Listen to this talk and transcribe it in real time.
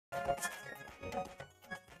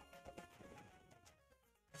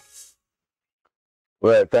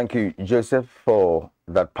Well, thank you, Joseph, for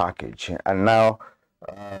that package. And now,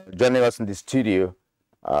 joining us in the studio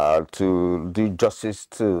to do justice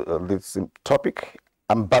to this topic,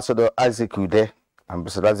 Ambassador Isaac Ude.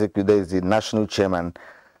 Ambassador Isaac Ude is the national chairman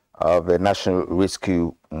of the National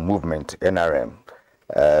Rescue Movement, NRM.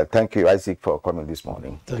 Thank you, Isaac, for coming this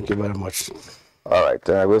morning. Thank you very much. All right.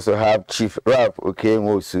 We also have Chief Ralph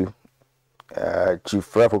Okenwosu.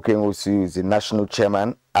 Chief Ralph Okenwosu is the national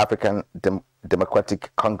chairman, African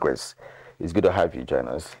Democratic Congress. It's good to have you join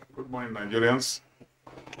us. Good morning, Nigerians.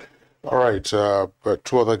 All right,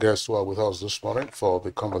 two other guests who are with us this morning for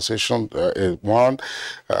the conversation. One,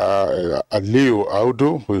 Aliyu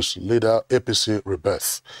Audu, who is leader APC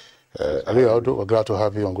Rebirth. Aliyu Audu, we're glad to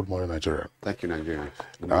have you on Good Morning, Nigeria. Thank you, Nigerian.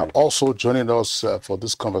 Also joining us for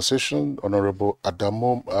this conversation, Honorable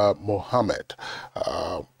Adamu Mohammed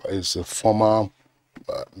is a former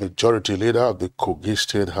majority leader of the Kogi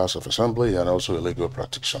State House of Assembly and also a legal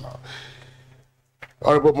practitioner.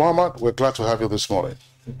 Honorable Mohammed, we're glad to have you this morning.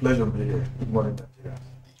 It's a pleasure to be here. Good morning, Nigeria.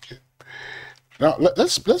 Okay. Now,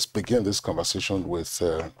 let's begin this conversation with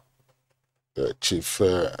Chief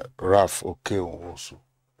Ralph Okenwosu.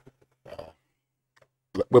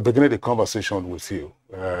 We're beginning the conversation with you.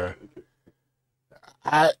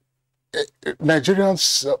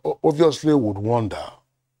 Nigerians obviously would wonder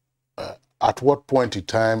at what point in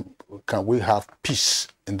time can we have peace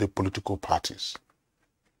in the political parties?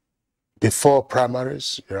 Before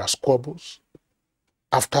primaries, there are squabbles.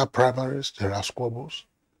 After primaries, there are squabbles.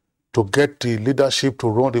 To get the leadership to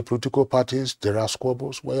run the political parties, there are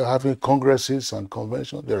squabbles. When you're having congresses and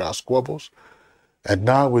conventions, there are squabbles. And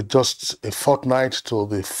now with just a fortnight to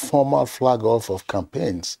the formal flag off of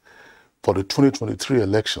campaigns for the 2023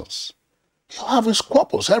 elections, you're having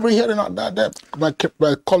squabbles. Every hearing on that, my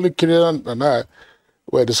colleague Kirian and I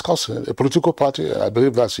were discussing a political party, I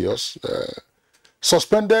believe that's yours,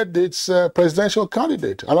 suspended its presidential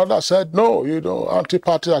candidate. Another said, no,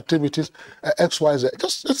 anti-party activities, X, Y, Z.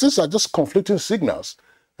 These are just conflicting signals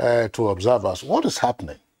to observers. What is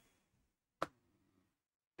happening?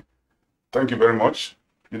 Thank you very much.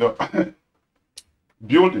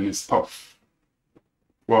 Building is tough.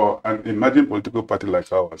 Well, an emerging political party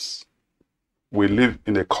like ours, we live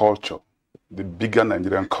in a culture, the bigger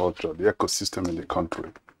Nigerian culture, the ecosystem in the country.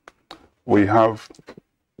 We have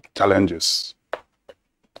challenges.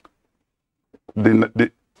 And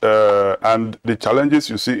the challenges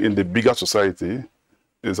you see in the bigger society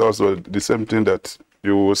is also the same thing that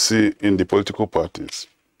you will see in the political parties.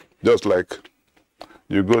 Just like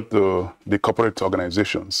you go to the corporate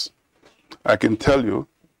organizations. I can tell you,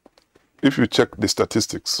 if you check the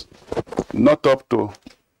statistics, not up to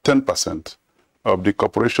 10% of the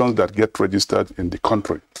corporations that get registered in the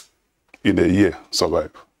country in a year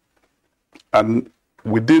survive. And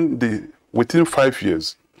within 5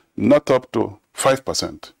 years, not up to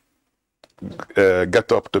 5%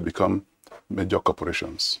 get up to become major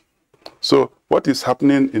corporations. So what is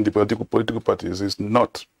happening in the political parties is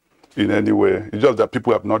not in any way, it's just that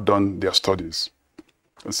people have not done their studies.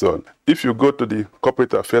 So if you go to the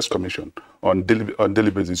Corporate Affairs Commission on daily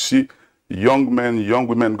basis, you see young men, young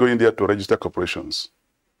women going there to register corporations.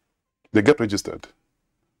 They get registered.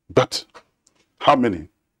 But how many?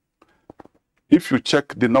 If you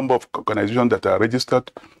check the number of organizations that are registered,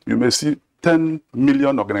 you may see 10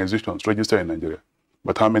 million organizations registered in Nigeria.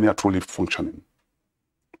 But how many are truly functioning?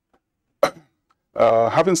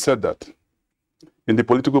 Having said that, in the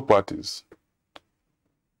political parties,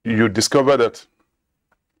 you discover that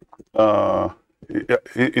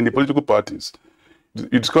in the political parties,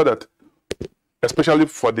 you discover that, especially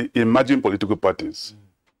for the emerging political parties,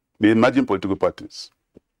 the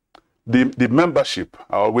membership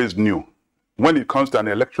are always new. When it comes to an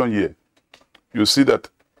election year, you see that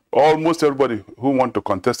almost everybody who wants to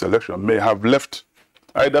contest election may have left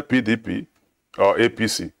either PDP or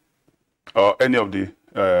APC or any of the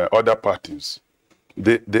other parties.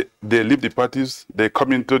 They leave the parties, they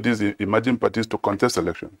come into these emerging parties to contest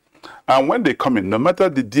election. And when they come in, no matter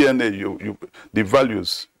the DNA, the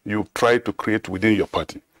values you try to create within your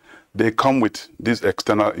party, they come with these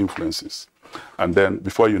external influences. And then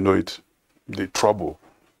before you know it, the trouble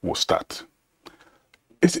will start.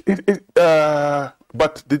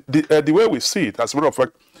 But the way we see it, as a matter of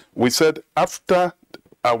fact, we said after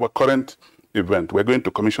our current event, we're going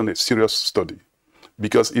to commission a serious study,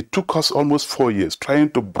 because it took us almost 4 years trying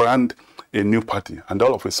to brand a new party, and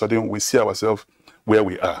all of a sudden we see ourselves where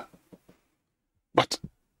we are. But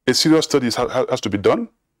a serious study has to be done.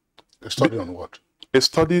 A study on what? A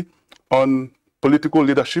study on political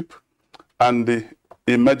leadership and the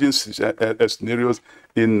emerging scenarios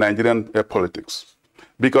in Nigerian politics.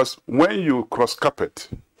 Because when you cross carpet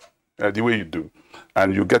the way you do,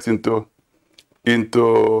 and you get into an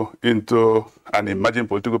emerging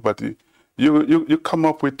political party, you come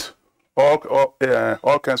up with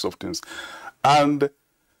all kinds of things. And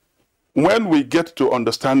when we get to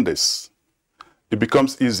understand this, it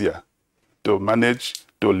becomes easier to manage,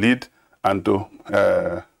 to lead, and to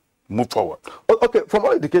move forward. Okay, from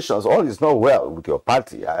all indications, all is not well with your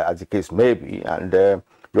party, as the case may be, and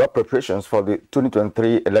your preparations for the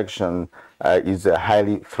 2023 election is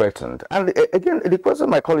highly threatened. And again, the question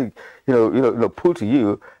my colleague, put to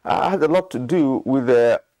you has a lot to do with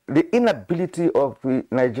the inability of the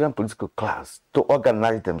Nigerian political class to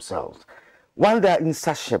organize themselves. One, they are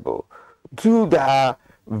insatiable. Two, they are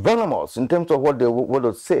venomous in terms of what they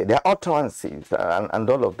say, their utterances and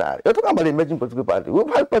all of that. You're talking about the emerging political party.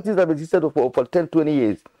 We've had parties that have existed for 10, 20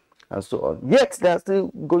 years and so on. Yet they're still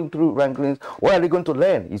going through wranglings. What are they going to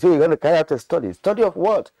learn? You say you're going to carry out a study. Study of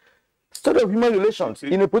what? Study of human relations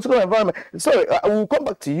in a political environment. Sorry, I will come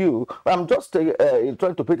back to you. I'm just trying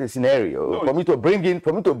to paint a scenario for me to bring in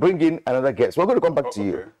another guest. We're going to come back to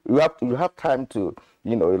you. You have time to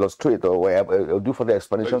illustrate or do further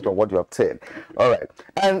explanations on what you have said. All right,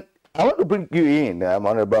 and I want to bring you in,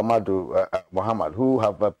 Honorable Ahmadu Muhammad, who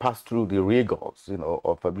have passed through the rigors,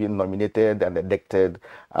 of being nominated and elected,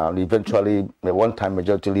 and eventually a one-time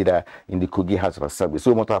majority leader in the Kogi House of Assembly.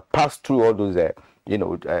 So we must have passed through all those,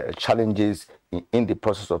 challenges in the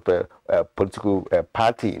process of political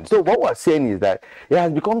partying. So what we're saying is that it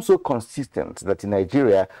has become so consistent that in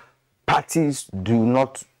Nigeria, parties do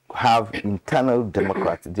not have internal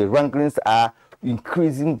democracy. The wranglings are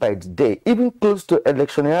increasing by the day, even close to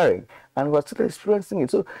electioneering, and we're still experiencing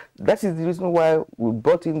it. So that is the reason why we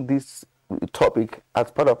brought in this topic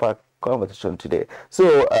as part of our conversation today.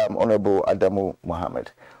 So, Honorable Adamu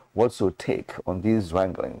Muhammad, what's your take on these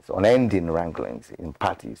wranglings, on ending wranglings in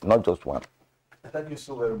parties, not just one? Thank you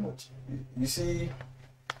so very much. You see,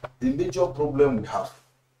 the major problem we have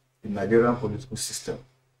in Nigerian political system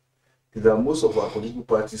is that most of our political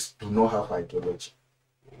parties do not have ideology.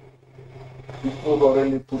 People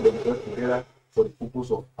already put themselves together for the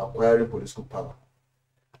purpose of acquiring political power.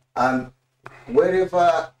 And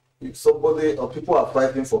wherever somebody or people are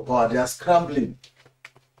fighting for power, they are scrambling.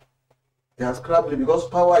 They are scrambling because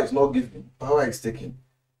power is not given, power is taken.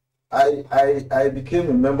 I became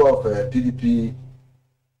a member of PDP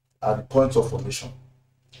at the point of formation.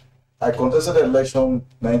 I contested the election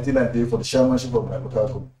 1998 for the chairmanship of my local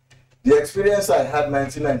government. The experience I had in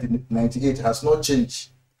 1998 has not changed.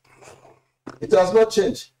 It has not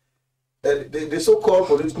changed. The so-called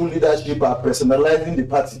political leadership are personalizing the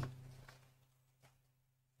party.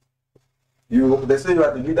 They say you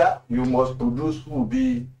are the leader, you must produce who will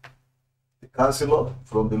be the councillor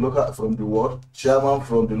from the ward, chairman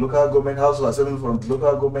from the local government, house of assembly from the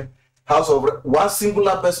local government, one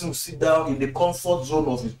singular person will sit down in the comfort zone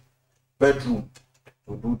of his bedroom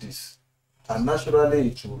to do this. And naturally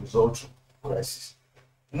it will result in crisis.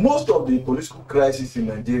 Most of the political crises in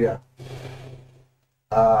Nigeria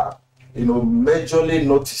are, majorly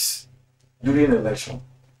noticed during election.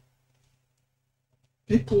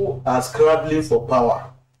 People are scrambling for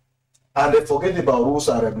power and they forget about rules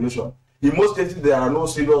and regulation. In most cases, there are no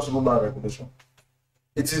serious rules and regulation.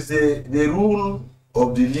 It is the rule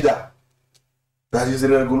of the leader that is the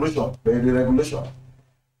regulation.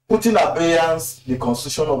 Putting abeyance the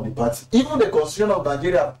constitution of the party, even the constitution of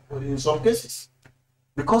Nigeria in some cases,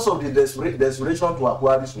 because of the desperation to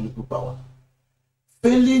acquire this political power,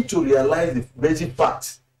 failing to realize the basic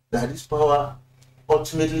fact that this power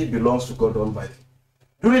ultimately belongs to God Almighty.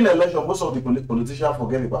 During the election, most of the politicians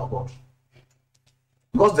forget about God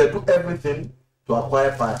because they do everything to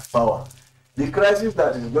acquire power. The crisis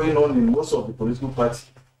that is going on in most of the political parties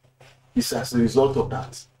is as a result of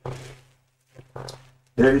that.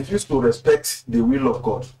 They refuse to respect the will of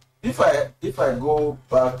God. If I go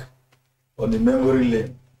back on the memory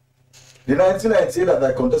lane, the 1998 that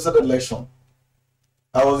I contested the election,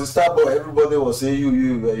 I was a star boy. Everybody was saying,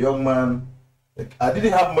 you a young man. I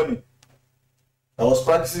didn't have money. I was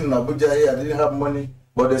practicing in Abuja here. I didn't have money,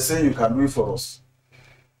 but they say you can do it for us.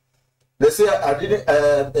 They say I didn't.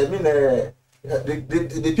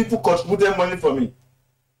 The people contributed money for me.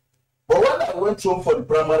 But when I went home for the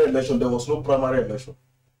primary election, there was no primary election.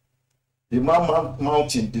 The man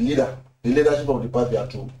mountain, the leadership of the party are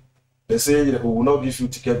told. They say we will not give you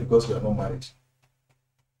ticket because we are not married.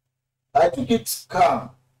 I took it calm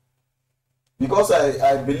because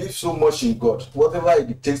I believe so much in God. Whatever it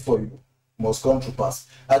dictates for you must come to pass.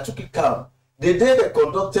 I took it calm. The day they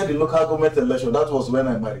conducted the local government election, that was when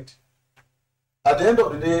I married. At the end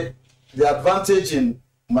of the day, the advantage in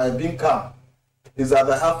my being calm is that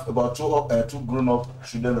I have about two grown-up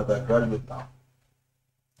children that I graduate now.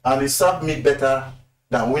 And it served me better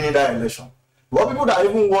than winning that election. What people that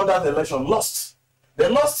even won that election lost. They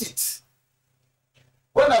lost it.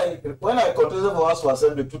 When I contested for House of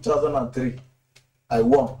Assembly 2003, I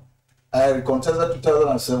won. I contested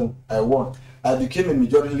 2007, I won. I became a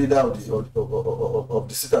majority leader of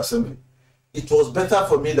the state assembly. It was better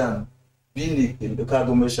for me than being a local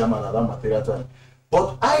government chairman at that material time.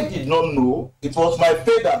 But I did not know it was my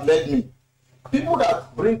faith that led me. People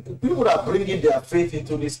that bring in their faith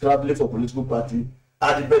into this scrabbling for political party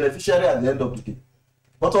are the beneficiary at the end of the day.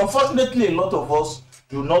 But unfortunately, a lot of us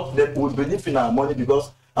do not believe in our money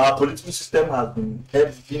because our political system has been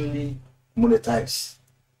heavily monetized.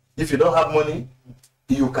 If you don't have money,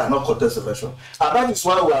 you cannot contest election. And that is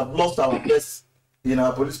why we have lost our best in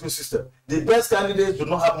our political system. The best candidates do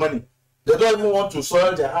not have money. They don't even want to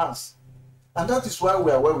soil their hands. And that is why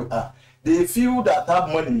we are where we are. The few that have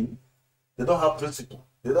money, they don't have principle.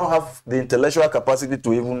 They don't have the intellectual capacity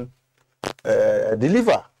to even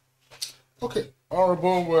deliver. Okay.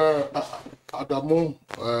 Honorable Adamu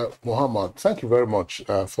Muhammad, thank you very much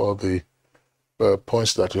for the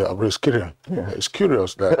points that you have raised. It's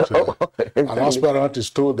curious that an aspirant is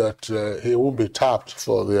told that he won't be tapped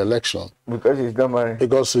for the election. Because he's not married.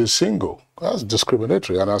 Because he's single. That's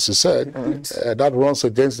discriminatory. And as he said, that runs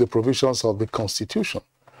against the provisions of the Constitution.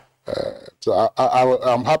 So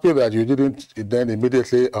I'm happy that you didn't then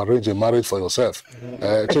immediately arrange a marriage for yourself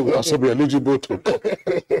to also be eligible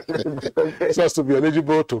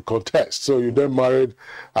to contest. So you then married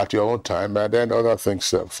at your own time, and then other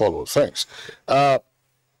things followed. Thanks.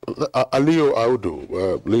 Aliyu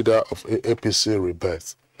Audu, leader of APC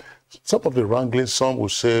Rebirth. Some of the wrangling, some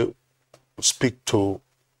would say, speak to,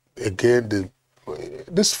 again,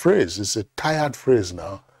 this phrase is a tired phrase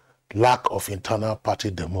now, lack of internal party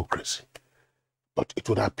democracy. But it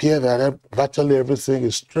would appear that virtually everything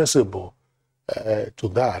is traceable to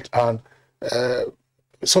that. And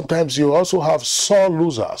sometimes you also have sore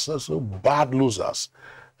losers, so bad losers.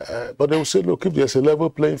 But they will say, look, if there's a level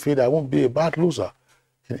playing field, I won't be a bad loser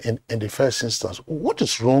in the first instance. What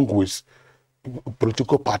is wrong with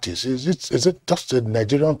political parties? Is it just a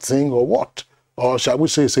Nigerian thing or what? Or shall we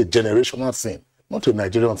say it's a generational thing? Not a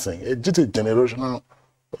Nigerian thing. It's a generational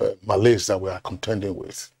malaise that we are contending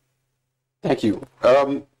with. Thank you.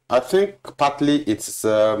 I think partly it's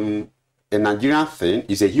a Nigerian thing,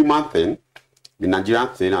 it's a human thing, the Nigerian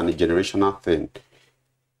thing and a generational thing.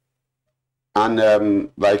 And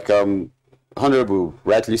like Honorable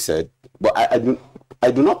rightly said, but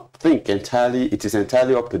I do not think it is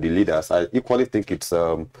entirely up to the leaders. I equally think it's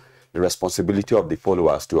the responsibility of the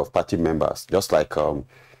followers too, of party members, just like our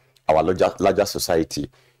larger society.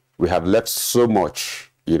 We have left so much,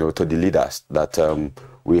 to the leaders that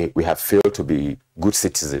we have failed to be good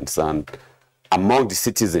citizens. And among the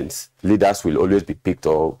citizens, leaders will always be picked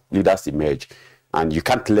or leaders emerge. And you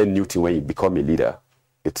can't learn new thing when you become a leader.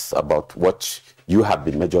 It's about what you have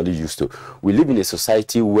been majorly used to. We live in a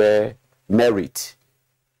society where merit,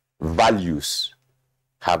 values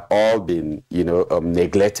have all been,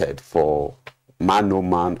 neglected for man no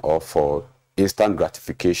man or for instant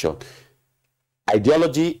gratification.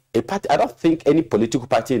 Ideology, I don't think any political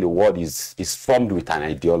party in the world is formed with an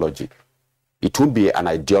ideology. It won't be an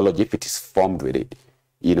ideology if it is formed with it.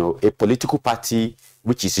 A political party,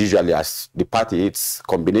 which is usually as the party, it's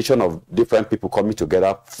combination of different people coming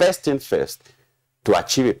together first to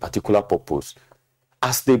achieve a particular purpose.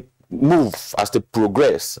 As they move, as they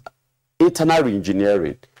progress, internal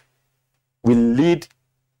reengineering will lead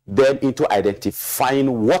them into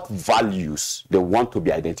identifying what values they want to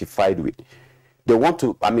be identified with. They want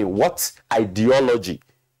to, what ideology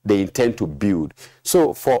they intend to build.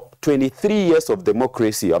 So for 23 years of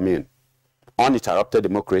democracy, uninterrupted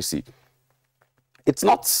democracy, it's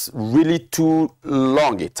not really too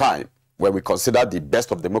long a time when we consider the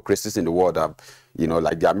best of democracies in the world.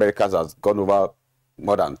 Like the Americans has gone over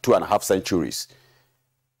more than 2.5 centuries.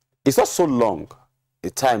 It's not so long a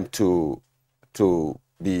time to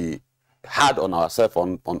be hard on ourselves,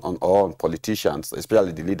 on politicians,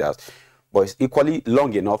 especially the leaders. But it's equally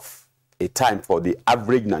long enough a time for the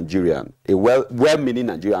average Nigerian, a well-meaning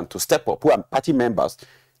Nigerian, to step up, who are party members,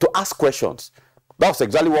 to ask questions. That was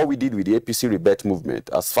exactly what we did with the APC Rebirth movement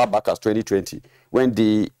as far back as 2020, when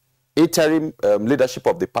the interim leadership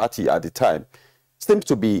of the party at the time seems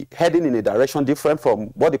to be heading in a direction different from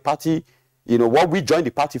what the party, what we joined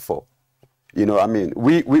the party for. We're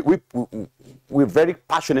very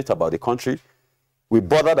passionate about the country. We're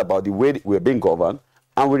bothered about the way we're being governed.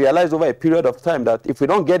 And we realized over a period of time that if we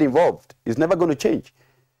don't get involved, it's never going to change.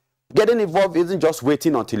 Getting involved isn't just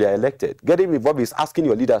waiting until you're elected. Getting involved is asking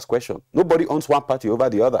your leaders questions. Nobody owns one party over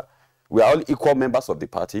the other. We are all equal members of the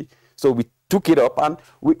party. So we took it up and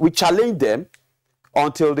we challenged them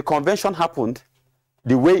until the convention happened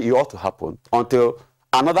the way it ought to happen, until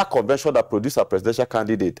another convention that produced a presidential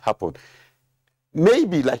candidate happened.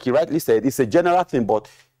 Maybe, like he rightly said, it's a general thing, but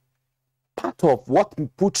part of what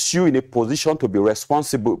puts you in a position to be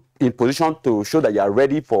responsible, in position to show that you are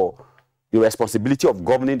ready for the responsibility of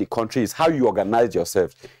governing the country, is how you organize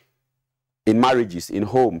yourself. In marriages, in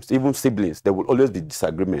homes, even siblings, there will always be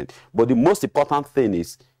disagreement. But the most important thing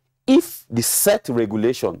is, if the set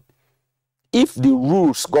regulation, if the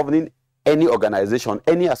rules governing any organization,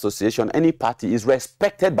 any association, any party is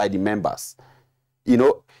respected by the members, you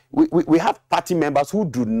know, we have party members who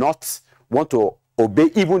do not want to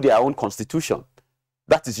obey even their own constitution.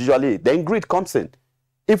 That is usually it. Then greed comes in.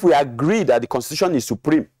 If we agree that the constitution is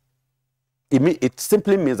supreme, it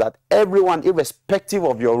simply means that everyone, irrespective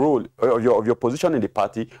of your role or of your position in the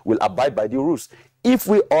party, will abide by the rules. If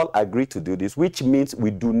we all agree to do this, which means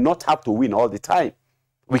we do not have to win all the time.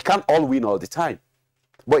 We can't all win all the time.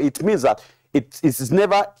 But it means that it is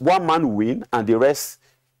never one man win and the rest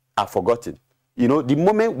are forgotten. You know, the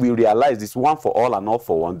moment we realize it's one for all and all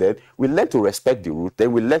for one, then we learn to respect the rule,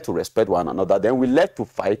 then we learn to respect one another, then we learn to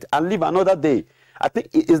fight and live another day. I think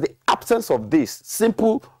it is the absence of this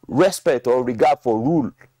simple respect or regard for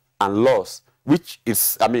rule and laws, which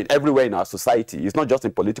is, I mean, everywhere in our society. It's not just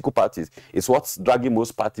in political parties. It's what's dragging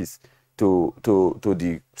most parties to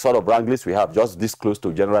the sort of wranglings we have just this close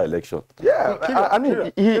to general election. Yeah,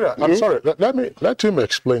 I'm sorry. Let him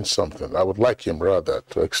explain something. I would like him rather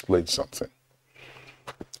to explain something.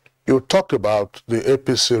 You talked about the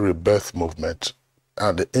APC rebirth movement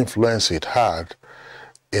and the influence it had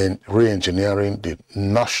in re-engineering the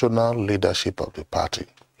national leadership of the party.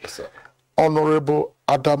 Yes, sir. Honorable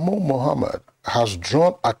Adamu Mohammed has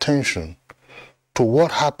drawn attention to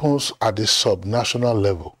what happens at the subnational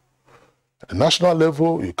level. At the national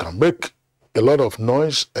level, you can make a lot of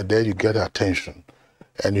noise and then you get attention.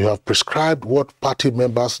 And you have prescribed what party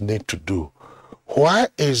members need to do. Why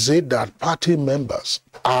is it that party members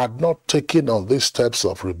are not taking on these steps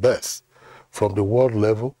of rebirth from the world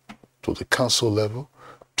level to the council level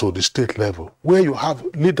to the state level, where you have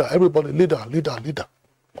leader, everybody leader, leader, leader?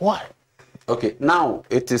 Why? Okay, now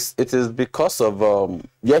it is because of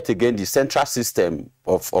yet again the central system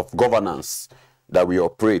of governance that we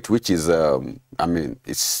operate, which is I mean,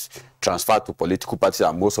 it's transferred to political parties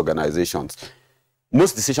and most organizations.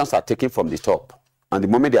 Most decisions are taken from the top, and the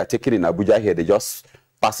moment they are taken in Abuja here, they just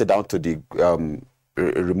pass it down to the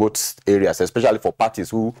remote areas, especially for parties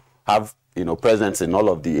who have, you know, presence in all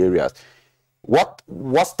of the areas. What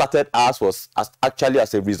started us was actually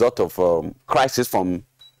as a result of crisis from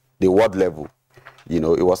the world level. You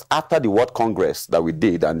know, it was after the World Congress that we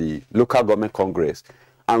did and the local government Congress,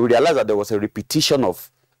 and we realized that there was a repetition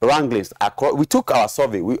of wranglings. We took our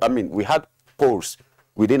survey. We had polls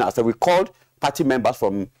within ourselves. We called party members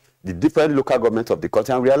from the different local governments of the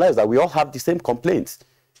country and realized that we all have the same complaints.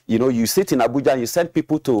 You know, you sit in Abuja and you send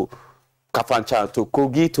people to Kafanchan, to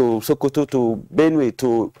Kogi, to Sokoto, to Benue,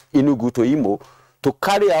 to Enugu, to Imo, to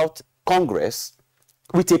carry out Congress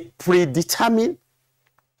with a predetermined,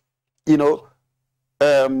 you know,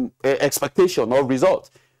 expectation or result.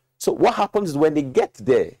 So what happens is when they get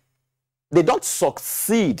there, they don't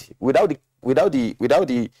succeed without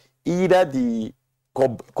either the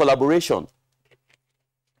collaboration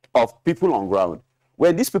of people on ground.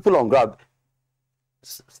 When these people on ground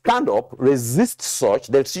stand up, resist such,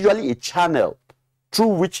 there's usually a channel through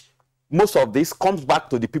which most of this comes back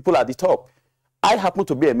to the people at the top. I happen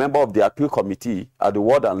to be a member of the appeal committee at the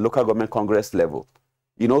World and Local Government Congress level.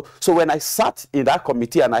 You know, so when I sat in that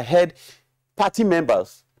committee and I heard party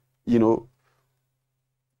members, you know,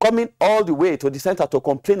 coming all the way to the center to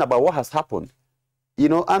complain about what has happened, you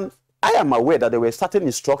know, and I am aware that there were certain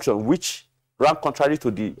instructions which ran contrary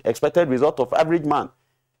to the expected result of average man.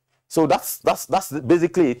 So that's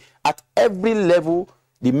basically it. At every level,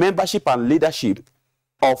 the membership and leadership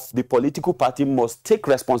of the political party must take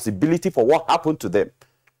responsibility for what happened to them.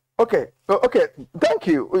 Okay, thank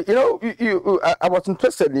you. You know, I was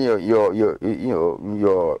interested in your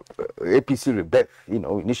APC rebirth. You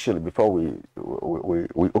know, initially before we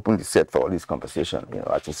opened the set for all this conversation. You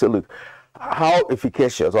know, I should say, look, how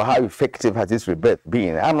efficacious or how effective has this rebirth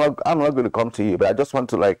been? I'm not going to come to you, but I just want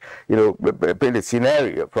to, like, you know, paint a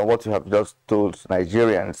scenario from what you have just told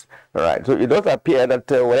Nigerians. All right, so it does appear that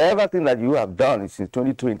whatever thing that you have done since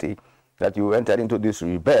 2020 that you entered into this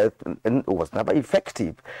rebirth, and it was never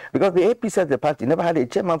effective because the APC as the party never had a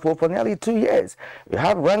chairman for nearly 2 years. You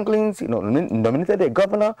had Wranglings, nominated a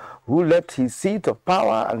governor who left his seat of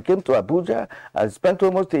power and came to Abuja and spent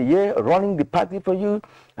almost a year running the party for you,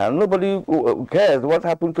 and nobody cares what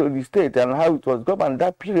happened to the state and how it was governed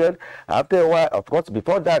that period. After a while, of course,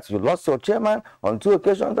 before that, you lost your chairman on 2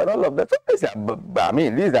 occasions and all of that. So these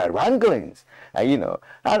are Wranglings, and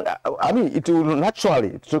I mean, it will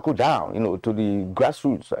naturally trickle down, to the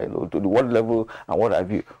grassroots, to the world level and what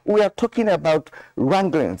have you. We are talking about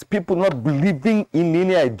Wranglings, people not believing in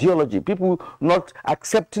any ideology, people not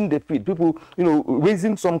accepting defeat, people,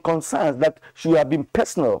 raising some concerns that should have been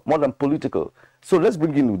personal more than political. So let's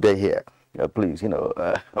bring in Uday here. Please,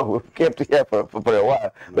 we've kept here for a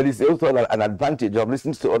while, but it's also an advantage of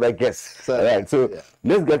listening to other guests. Right? So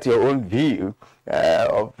let's get your own view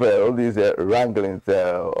of all these Wranglings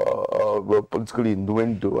of political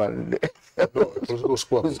innuendo and political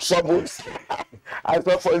squabbles. I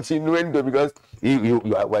saw point innuendo because you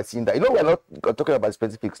are seeing that. We're not talking about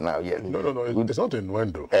specifics now yet. No, it's not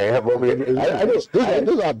innuendo.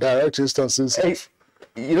 Those are direct instances.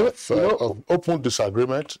 Of open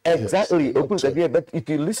disagreement. Exactly, yes, open disagreement. But if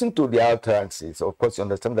you listen to the utterances, of course, you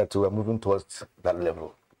understand that we are moving towards that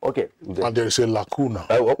level. Okay. And there is a lacuna.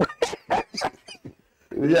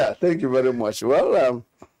 Yeah, thank you very much. Well,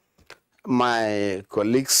 my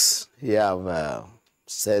colleagues here have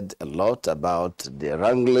said a lot about the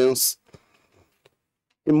Wranglings.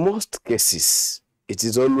 In most cases, it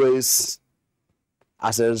is always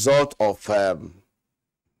as a result of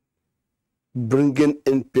bringing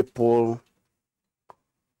in people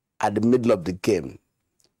at the middle of the game.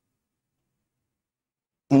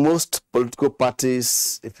 Most political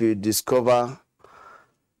parties, if you discover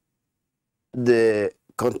the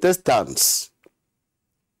contestants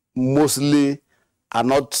mostly are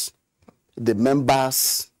not the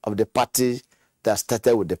members of the party that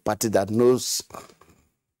started with the party, that knows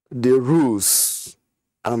the rules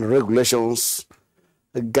and regulations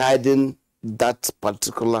guiding that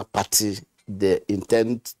particular party. They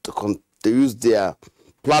intend to use their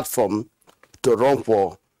platform to run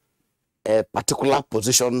for a particular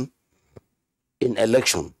position in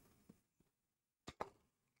election.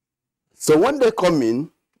 So when they come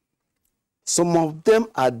in, some of them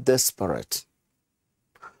are desperate.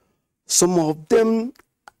 Some of them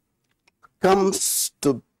comes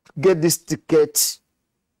to get this ticket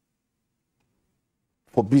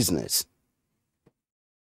for business.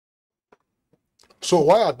 So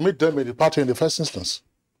why admit them in the party in the first instance?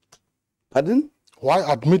 Pardon? Why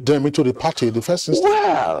admit them into the party in the first instance?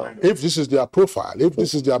 Well, if this is their profile, if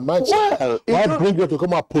this is their mindset, why bring them to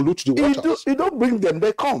come and pollute the waters? You don't bring them,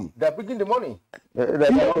 they come. They're bringing the money. I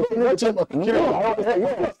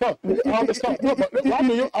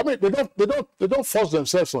mean, they don't force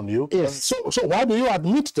themselves on you. Yes. So why do you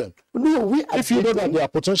admit them? No, if you know that they are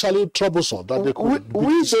potentially troublesome, that they could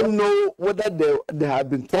we don't know whether they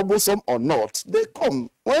have been troublesome or not. They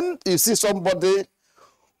come. When you see somebody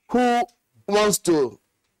who wants to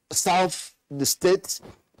serve the state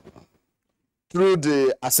through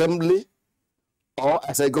the assembly or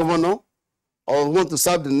as a governor, or want to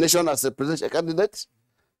serve the nation as a presidential candidate,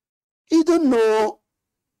 you don't know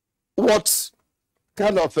what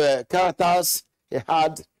kind of characters he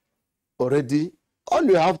had already. All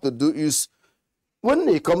you have to do is, when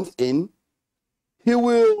he comes in, he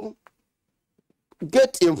will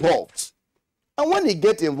get involved. And when he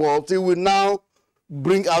gets involved, he will now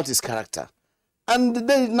bring out his character. And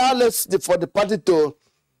then now for the party to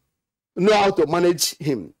know how to manage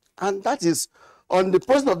him. And that is on the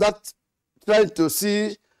person of that, trying to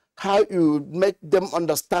see how you make them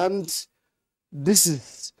understand this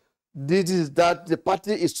is that the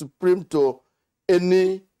party is supreme to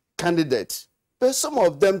any candidate. But some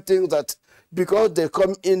of them think that because they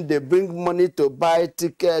come in, they bring money to buy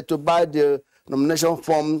ticket, to buy the nomination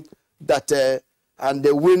form, that and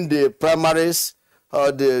they win the primaries, they're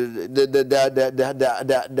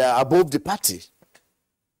above the party.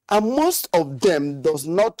 And most of them does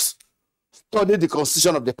not study the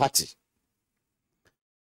constitution of the party.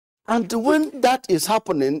 And when that is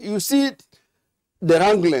happening, you see the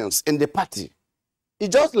wranglings in the party.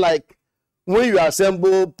 It's just like when you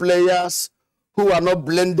assemble players who are not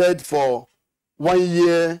blended for 1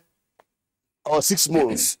 year or 6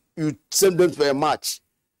 months, you send them for a match,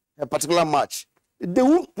 a particular match. They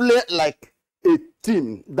won't play like a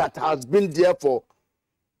team that has been there for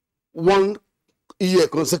 1 year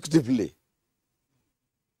consecutively.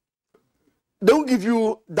 They won't give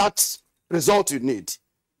you that result you need.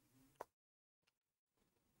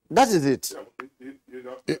 That is it. You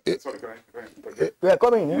Sorry, can I? We are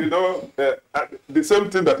coming. Yeah? You know, the same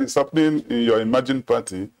thing that is happening in your imagined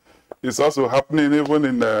party is also happening even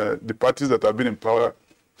in the parties that have been in power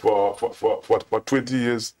for 20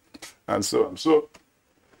 years and so on. So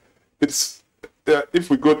it's if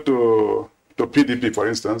we go to PDP, for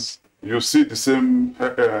instance, you see the same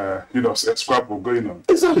scrabble going on.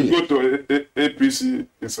 Exactly. You go to APC,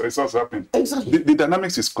 it's also happening. Exactly. The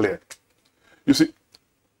dynamics is clear. You see,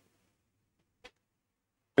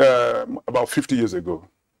 about 50 years ago,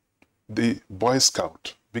 the Boy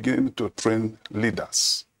Scout beginning to train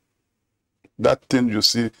leaders. That thing you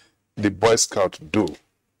see the Boy Scout do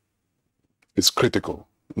is critical.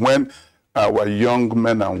 When our young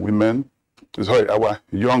men and women, sorry, our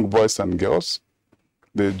young boys and girls,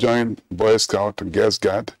 they join Boy Scout and Girls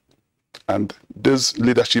Guide, and this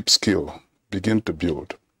leadership skill begin to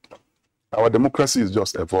build. Our democracy is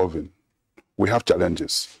just evolving. We have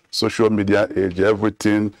challenges. Social media age,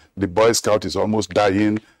 everything. The Boy Scout is almost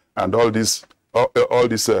dying, and all these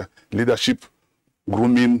leadership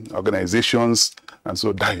grooming organizations and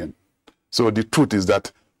so dying. So the truth is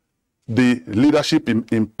that the leadership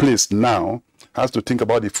in place now has to think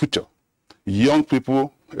about the future. Young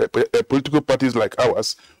people, political parties like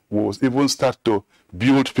ours, will even start to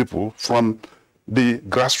build people from the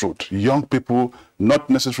grassroots. Young people, not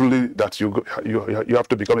necessarily that you have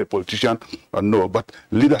to become a politician or no, but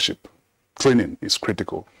leadership training is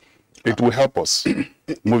critical. It will help us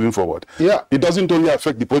moving forward. Yeah. It doesn't only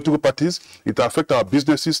affect the political parties, it affects our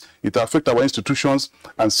businesses, it affects our institutions,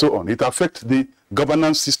 and so on. It affects the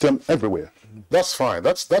governance system everywhere. That's fine.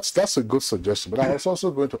 That's a good suggestion. But I was also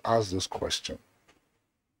going to ask this question.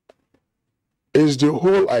 Is the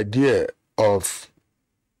whole idea of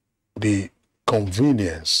the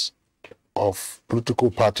convenience of political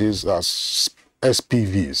parties as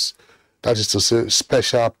SPVs, that is to say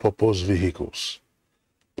special purpose vehicles,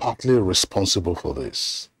 partly responsible for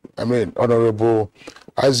this? I mean, Honorable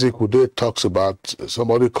Isaac Ude talks about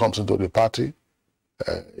somebody comes into the party,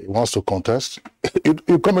 he wants to contest.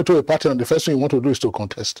 You come into a party and the first thing you want to do is to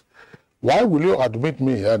contest. Why will you admit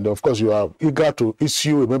me? And of course you are eager to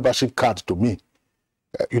issue a membership card to me.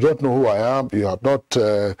 You don't know who I am, you have not,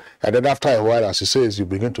 and then after a while, as he says, you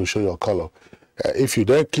begin to show your color. If you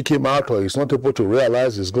then kick him out or he's not able to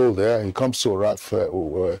realize his goal there, he comes to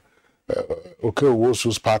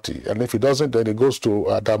Okeowosu's party. And if he doesn't, then he goes to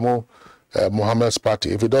Adamu Mohammed's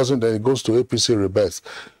party. If he doesn't, then he goes to APC Rebels.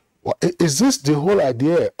 Is this the whole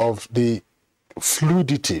idea of the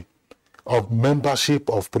fluidity of membership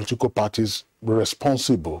of political parties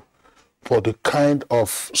responsible for the kind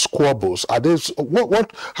of squabbles? Are these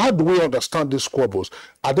how do we understand these squabbles?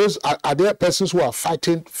 Are there persons who are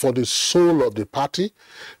fighting for the soul of the party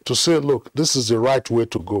to say, look, this is the right way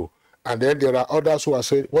to go? And then there are others who are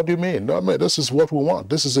saying, what do you mean? No, I mean, this is what we want.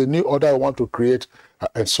 This is a new order I want to create,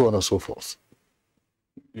 and so on and so forth.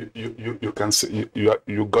 You can say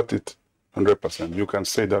you got it 100%. You can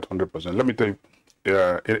say that 100%. Let me tell you,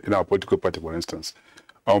 in our political party, for instance,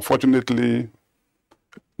 unfortunately,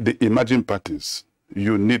 the emerging parties,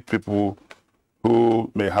 you need people who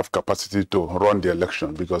may have capacity to run the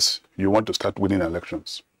election because you want to start winning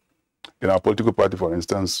elections. In our political party, for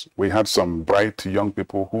instance, we had some bright young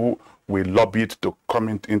people who we lobbied to come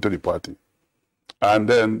into the party. And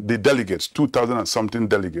then the delegates, 2,000 and something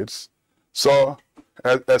delegates, saw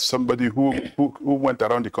as somebody who went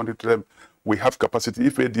around the country to them, we have capacity.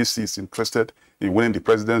 If ADC is interested in winning the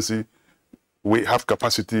presidency, we have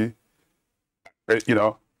capacity.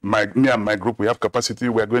 Me and my group, we have capacity.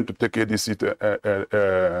 We are going to take ADC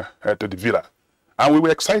to the villa. And we were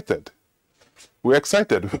excited. We were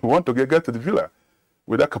excited. We want to get to the villa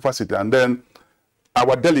with that capacity. And then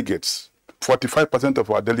our delegates, 45% of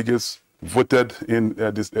our delegates voted in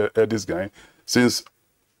this guy since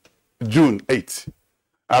June 8th.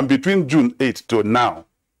 And between June 8th to now,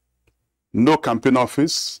 no campaign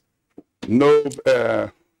office, no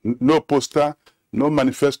poster, no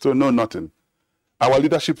manifesto, no nothing. Our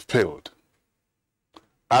leadership failed.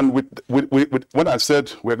 And when I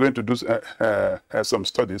said we're going to do some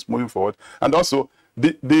studies moving forward, and also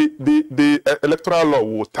the electoral law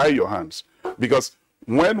will tie your hands, because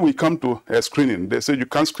when we come to a screening, they say you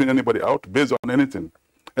can't screen anybody out based on anything.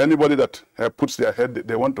 Anybody that puts their head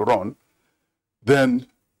they want to run, then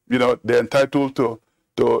they're entitled to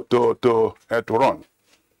run.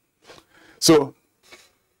 So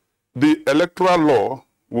the electoral law,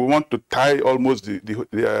 we want to tie almost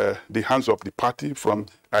the hands of the party from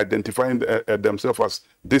identifying themselves as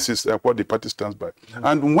this is what the party stands by.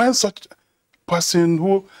 And when such person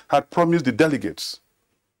who had promised the delegates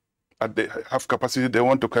that they have capacity, they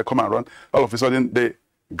want to come and run, all of a sudden they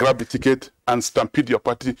grab a ticket, and stampede your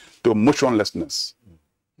party to motionlessness.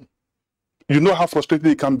 You know how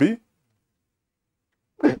frustrating it can be?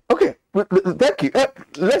 Okay, thank you.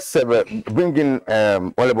 Let's bring in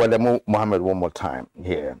Olebode Mohammed one more time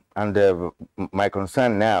here. And my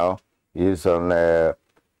concern now is on the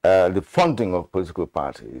funding of political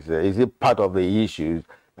parties. Is it part of the issues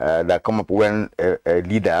that come up when a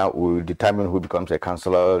leader will determine who becomes a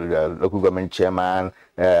councillor, local government chairman,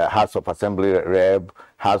 House of Assembly rep,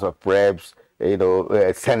 House of Reps,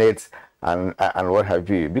 Senate, and what have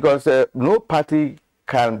you? Because no party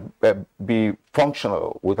can be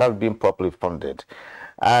functional without being properly funded.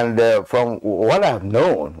 And from what I've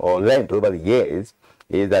known or learned over the years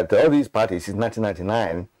is that all these parties since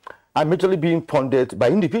 1999 are mutually being funded by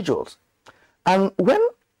individuals. And when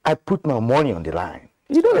I put my money on the line,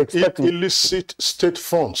 you don't expect illicit state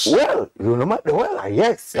funds. Well,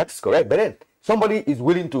 yes, that's correct. But then somebody is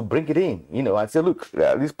willing to bring it in, and say, look,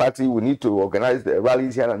 this party, we need to organize the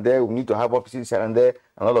rallies here and there, we need to have offices here and there,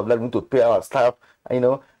 and all of that, we need to pay our staff,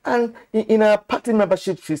 And in a party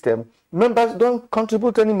membership system, members don't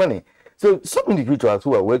contribute any money. So some individuals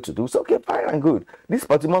who are well-to-do say, okay, fine and good, this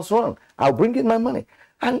party must run. I'll bring in my money.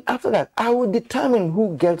 And after that, I will determine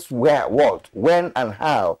who gets where, what, when, and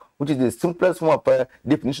how, which is the simplest form of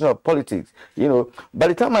definition of politics. By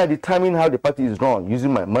the time I determine how the party is run,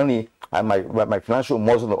 using my money and my financial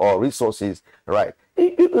muscle or resources, right?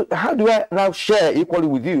 How do I now share equally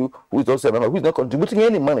with you, who is also a member, who is not contributing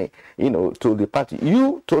any money, to the party?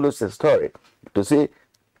 You told us a story to say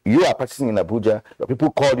you are practicing in Abuja.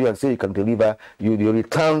 People call you and say you can deliver. You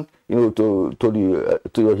return, to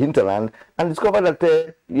your hinterland and discover that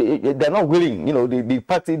they're not willing. The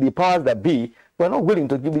party, the powers that be, were not willing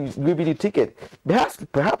to give you the ticket.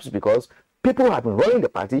 Perhaps because people have been running the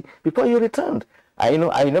party before you returned. I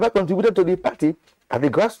never contributed to the party at the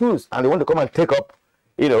grassroots, and they want to come and take up,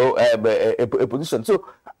 a position. So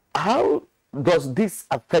how does this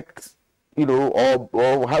affect,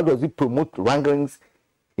 or how does it promote wranglings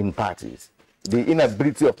in parties? The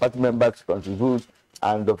inability of party members to contribute,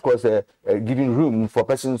 and of course, giving room for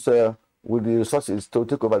persons with the resources to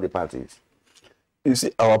take over the parties. You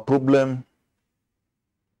see, our problem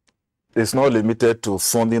is not limited to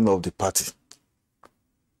funding of the party.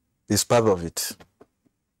 It's part of it.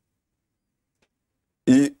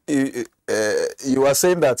 You are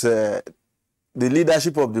saying that the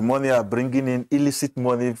leadership of the money are bringing in illicit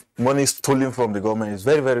money stolen from the government is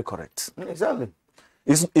very, very correct. Exactly.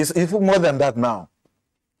 It's even more than that now.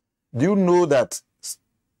 Do you know that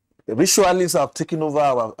ritualists have taken over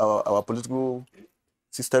our political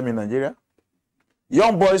system in Nigeria?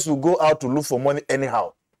 Young boys will go out to look for money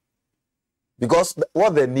anyhow, because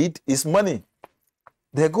what they need is money.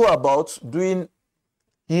 They go about committing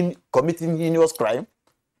heinous crime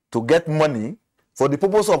to get money for the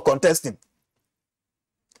purpose of contesting.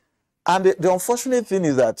 And the unfortunate thing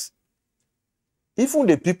is that even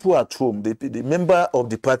the people at home, the member of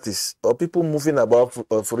the parties, or people moving about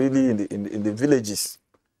freely in the villages,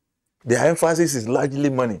 their emphasis is largely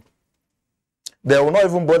money. They will not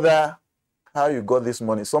even bother how you got this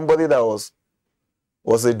money. Somebody that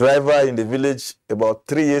was a driver in the village about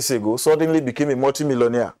 3 years ago suddenly became a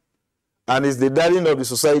multimillionaire and is the darling of the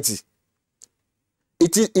society.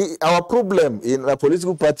 Our problem in a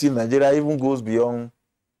political party in Nigeria even goes beyond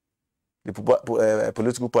the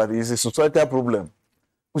political party. It's a societal problem.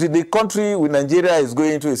 The country with Nigeria is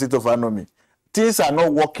going into a state of anomy. Things are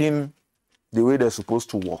not working the way they're supposed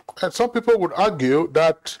to work. And some people would argue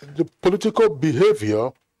that the political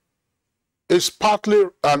behavior is partly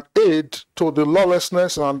an aid to the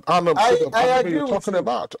lawlessness and anarchy you're talking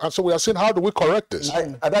about. And so we are saying, how do we correct this?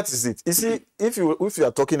 That is it. You see, if you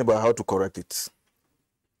are talking about how to correct it,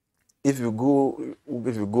 if you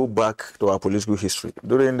go back to our political history,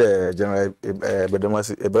 during the General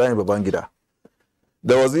Ibrahim Babangida,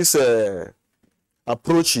 there was this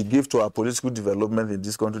approach he gave to our political development in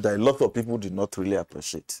this country that a lot of people did not really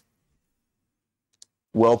appreciate.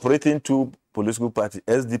 We're operating two political parties,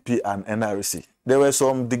 SDP and NRC. There was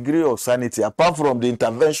some degree of sanity, apart from the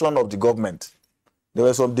intervention of the government. There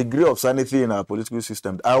was some degree of sanity in our political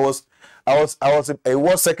system. I was a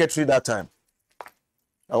war secretary that time.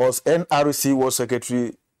 I was NRC war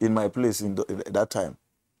secretary in my place in that time.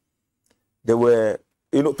 There were,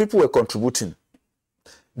 people were contributing.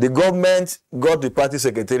 The government got the party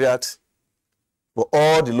secretariat for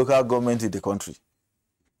all the local government in the country.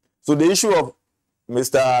 So the issue of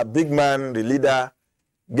Mr. Big Man, the leader,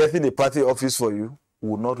 getting a party office for you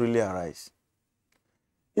would not really arise.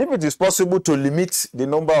 If it is possible to limit the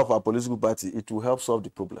number of our political party, it will help solve the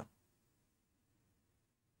problem.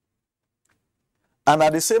 And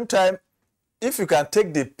at the same time, if you can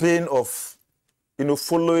take the pain of,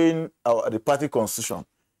 following the party constitution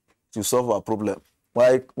to solve our problem.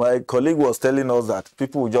 My colleague was telling us that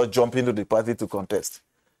people will just jump into the party to contest.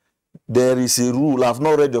 There is a rule. I've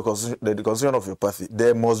not read the constitution of your party.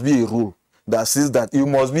 There must be a rule that says that you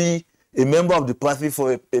must be a member of the party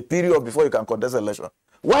for a period before you can contest election.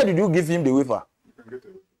 Why did you give him the waiver?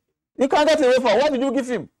 You can't get a waiver. Why did you give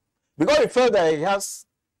him? Because he felt that he has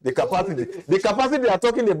the capacity. The capacity they are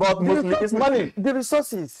talking about mostly is money. The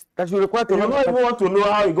resources that you require to You don't even want to know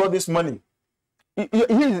how he got this money.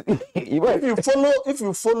 If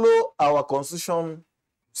you follow our constitution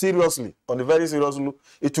seriously, on a very serious look,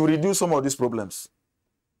 it will reduce some of these problems.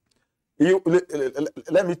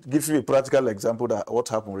 Let me give you a practical example that what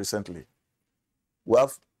happened recently. We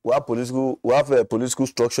have a political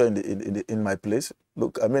structure in my place.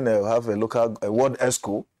 Look, I mean, I have a ward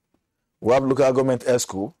ESCO. We have local government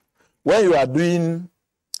ESCO. When you are doing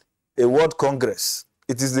a ward congress,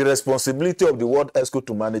 it is the responsibility of the ward ESCO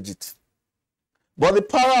to manage it. But the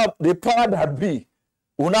power that be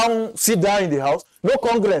will now sit down in the house, no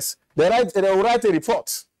congress. They will write a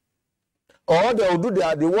report. Or they will do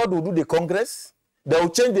the ward will do the congress, they will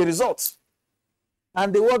change the results.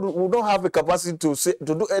 And the ward will not have the capacity to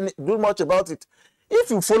do much about it.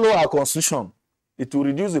 If you follow our constitution, it will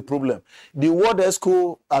reduce the problem. The ward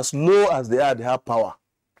ESCO, as low as they have power.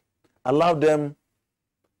 Allow them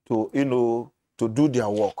to do their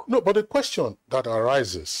work. No, but the question that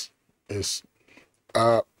arises is,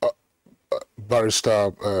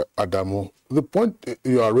 Barrister Adamu, the point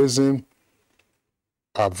you are raising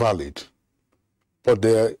are valid, but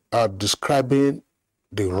they are describing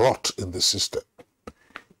the rot in the system.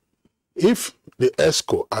 If the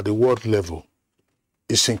ESCO at the world level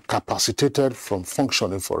is incapacitated from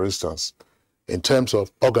functioning, for instance, in terms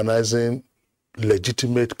of organizing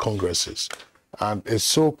legitimate congresses, and a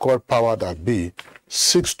so-called power that be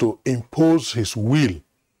seeks to impose his will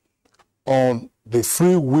on the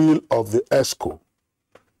free will of the ESCO,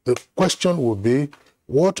 the question would be,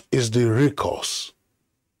 what is the recourse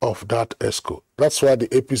of that ESCO? That's why the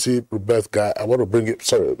APC Rebirth guy, I want to bring it,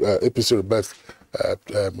 sorry, APC Rebirth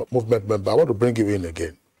movement member, I want to bring you in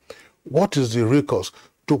again. What is the recourse?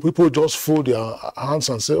 Do people just fold their hands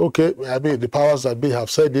and say, okay, I mean, the powers that be have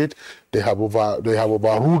said it, they have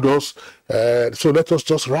overruled us, so let us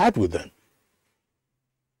just ride with them?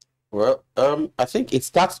 Well, I think it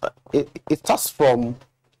starts from...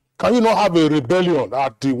 Can you not have a rebellion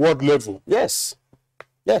at the world level? Yes.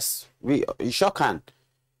 Yes, we sure can.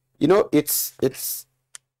 You know,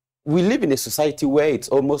 we live in a society where it's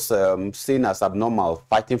almost seen as abnormal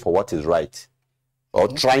fighting for what is right, or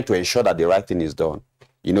trying to ensure that the right thing is done.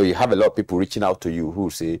 You know, you have a lot of people reaching out to you who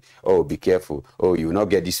say, oh, be careful. Oh, you will not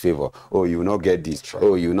get this favor. Oh, you will not get this.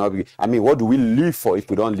 Oh, you will not be... I mean, what do we live for if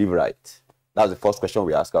we don't live right? That's the first question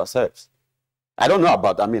we ask ourselves. I don't know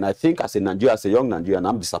about... I mean, I think as a Nigerian, as a young Nigerian,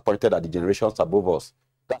 I'm disappointed at the generations above us.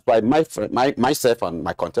 That's why myself and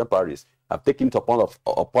my contemporaries have taken it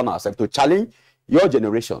upon ourselves to challenge your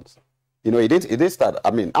generations. You know, it didn't start...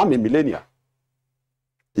 I mean, I'm a millennial.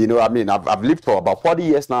 You know, I mean, I've lived for about 40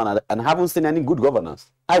 years now and haven't seen any good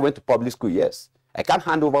governance. I went to public school, yes. I can't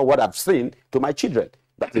hand over what I've seen to my children.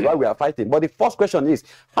 That is why we are fighting. But the first question is,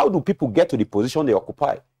 how do people get to the position they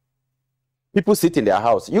occupy? People sit in their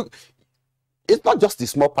house. It's not just the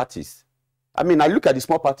small parties. I mean, I look at the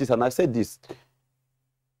small parties and I say this.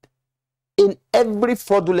 In every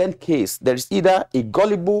fraudulent case, there is either a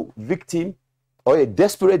gullible victim or a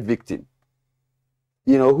desperate victim,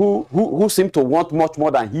 you know, who seem to want much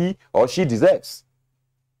more than he or she deserves.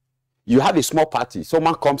 You have a small party.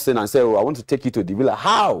 Someone comes in and says, oh, I want to take you to the villa.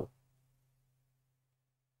 How?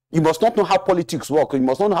 You must not know how politics work. You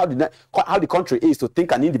must not know how the country is to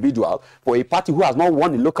think an individual for a party who has not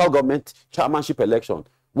won a local government chairmanship election,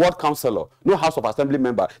 ward councillor, no House of Assembly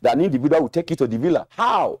member, that an individual will take you to the villa.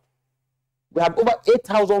 How? We have over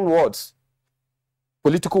 8,000 wards,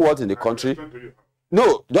 political wards in the country.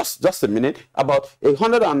 No, just a minute. About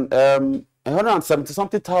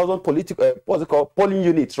 170-something thousand political polling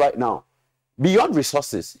units right now. Beyond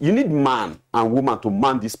resources, you need man and woman to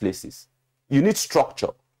man these places. You need structure.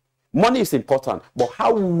 Money is important, but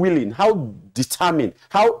how willing, how determined,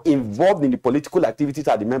 how involved in the political activities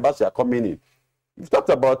are the members who are coming in? You've talked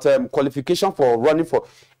about qualification for running for...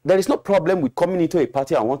 There is no problem with coming into a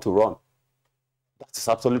party and want to run. That is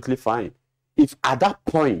absolutely fine. If at that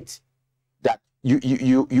point that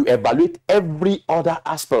you evaluate every other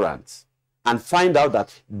aspirant and find out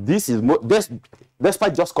that this is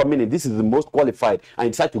despite just coming in, this is the most qualified, and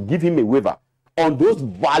you decide to give him a waiver on those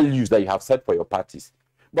values that you have set for your parties.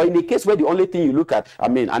 But in a case where the only thing you look at, I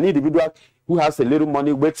mean, an individual who has a little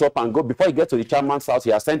money wakes up and go before he gets to the chairman's house. He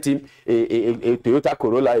has sent him a Toyota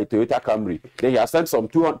Corolla, a Toyota Camry. Then he has sent some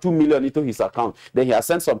 2 million into his account. Then he has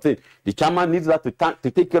sent something. The chairman needs that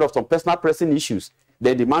to take care of some personal pressing issues.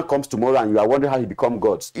 Then the man comes tomorrow and you are wondering how he become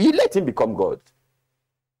God. You let him become God.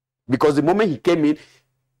 Because the moment he came in,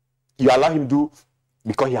 you allow him do,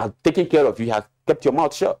 because he has taken care of you, he has kept your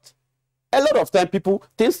mouth shut. A lot of time,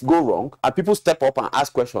 things go wrong, and people step up and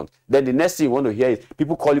ask questions. Then the next thing you want to hear is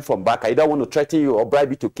people call you from back. I don't want to threaten you or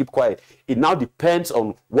bribe you to keep quiet. It now depends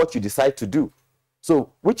on what you decide to do.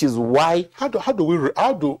 So, which is why...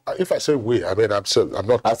 If I say we, I mean, I'm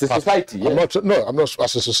not... As a society, yeah. I'm not,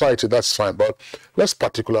 as a society, that's fine, but let's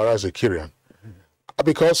particularize the Kyrian.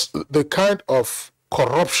 Because the kind of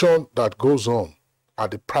corruption that goes on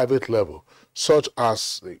at the private level, such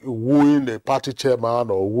as wooing a party chairman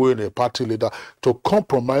or wooing a party leader to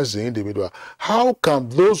compromise the individual. How can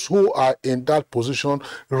those who are in that position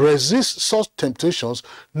resist such temptations,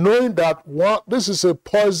 knowing that this is a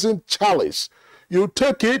poison chalice? You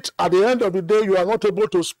take it, at the end of the day, you are not able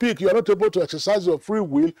to speak, you are not able to exercise your free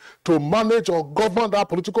will to manage or govern that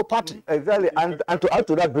political party. Exactly, and to add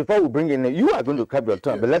to that, before we bring in, you are going to cap your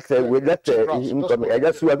turn, but let's say, you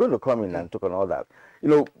are going to come in and talk on all that. You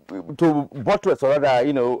know, to buttress or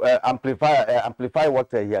rather, amplify what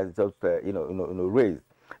he has just, raised.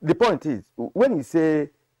 The point is, when you say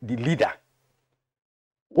the leader,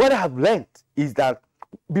 what I have learned is that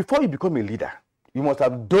before you become a leader, you must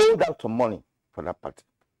have doled out some money for that party.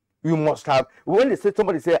 You must have. When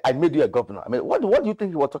somebody say, "I made you a governor," I mean, what do you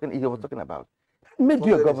think he was talking about? I made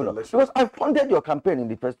you a governor because I funded your campaign in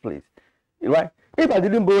the first place, right? If I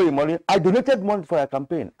didn't borrow your money, I donated money for your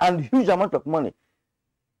campaign and huge amount of money.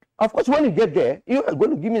 Of course, when you get there, you are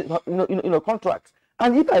going to give me, contracts.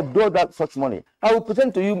 And if I draw that such money, I will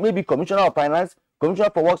present to you maybe Commissioner of Finance,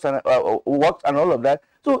 Commissioner for Works and all of that.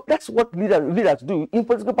 So that's what leaders do in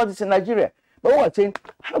political parties in Nigeria. But what I'm saying,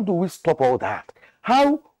 how do we stop all that?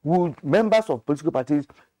 How would members of political parties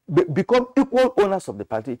become equal owners of the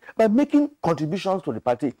party by making contributions to the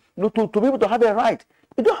party, to be able to have a right?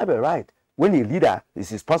 You don't have a right when a leader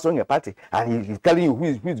is sponsoring a party and he's telling you who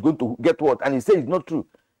is going to get what, and he says it's not true.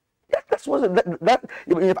 That's what as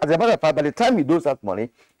a matter of fact, by the time he does that money,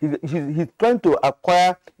 he's trying to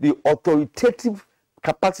acquire the authoritative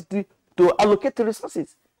capacity to allocate the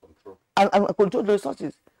resources and control the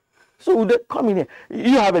resources. So they come in here.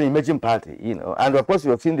 You have an emerging party, and of course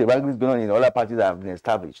you have seen the wranglings going on in other parties that have been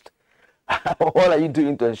established. What are you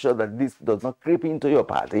doing to ensure that this does not creep into your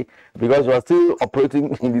party because you are still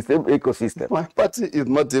operating in the same ecosystem? My party is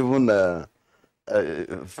not even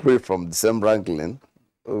free from the same wrangling.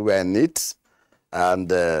 We are in it, and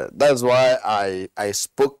that's why I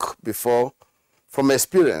spoke before from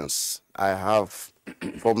experience I have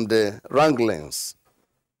from the wranglings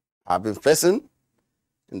I've been facing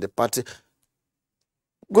in the party.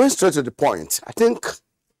 Going straight to the point, I think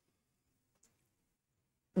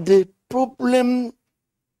the problem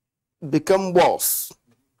became worse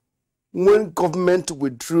when government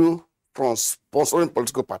withdrew from sponsoring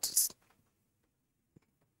political parties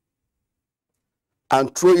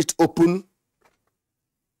and throw it open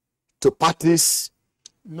to parties.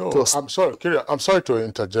 No, I'm sorry, Kyria, I'm sorry to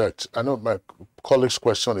interject. I know my colleague's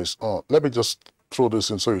question is on. Let me just throw this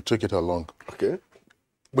in so you take it along. Okay.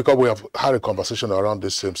 Because we have had a conversation around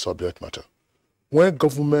this same subject matter. When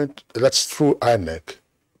government, that's through INEC,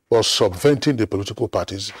 was subventing the political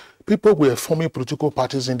parties, people were forming political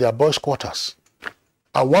parties in their boys' quarters.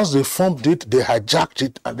 And once they formed it, they hijacked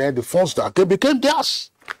it, and then the funds that became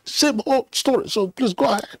theirs. Same old story. So please go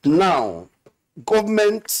ahead. Now,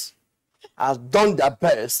 government has done their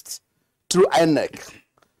best through INEC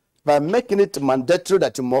by making it mandatory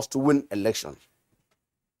that you must win election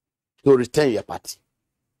to retain your party.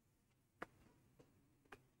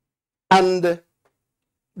 And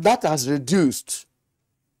that has reduced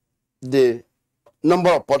the number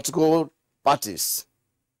of political parties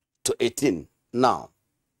to 18 now,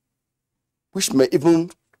 which may even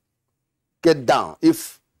get down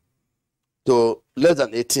if to less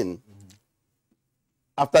than 18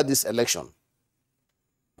 after this election.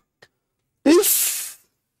 If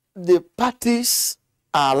the parties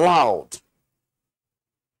are allowed,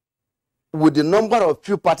 with the number of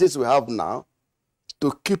few parties we have now,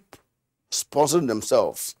 to keep sponsoring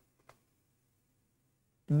themselves,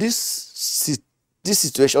 this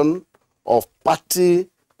situation of party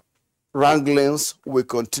wranglings will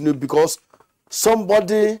continue, because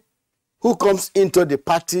somebody who comes into the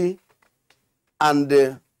party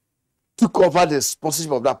and took over the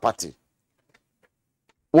sponsorship of that party,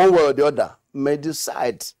 one way or the other, may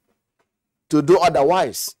decide to do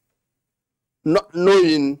otherwise, not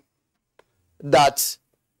knowing that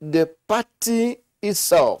the party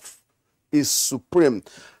itself is supreme,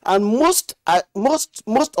 and most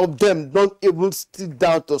of them don't even sit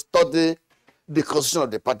down to study the constitution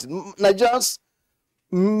of the party. Nigerians,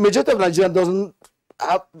 majority of Nigerians doesn't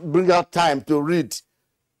bring out time to read,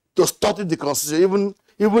 to study the constitution,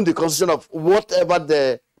 even the constitution of whatever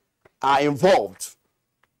they are involved.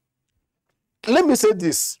 Let me say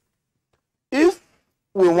this: if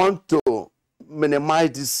we want to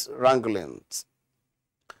minimize these wranglings,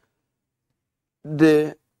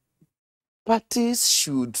 the parties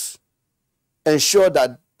should ensure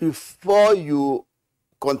that before you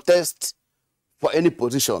contest for any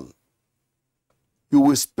position, you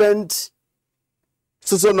will spend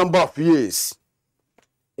certain number of years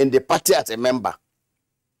in the party as a member.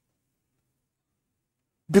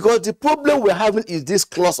 Because the problem we're having is this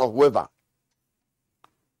clause of waiver.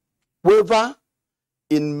 Waiver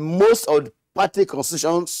in most of the party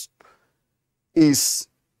constitutions is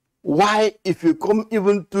why, if you come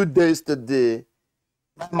even 2 days to the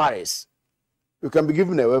primaries, you can be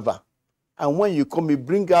given a waiver. And when you come, you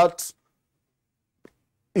bring out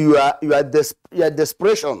your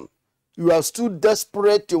desperation. You are still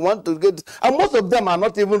desperate. You want to get, and most of them are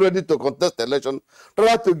not even ready to contest the election.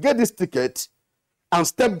 Rather to get this ticket and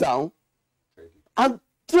step down and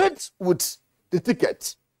trade with the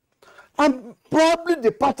ticket. And probably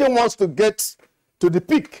the party wants to get to the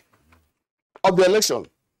peak of the election.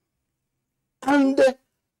 And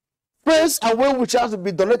friends and well wishers will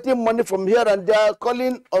be donating money from here and there,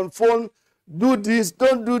 calling on phone, do this,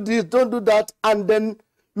 don't do that, and then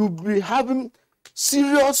you'll be having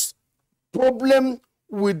serious problem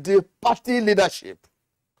with the party leadership.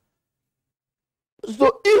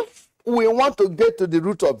 So if we want to get to the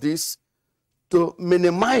root of this, to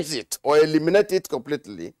minimize it or eliminate it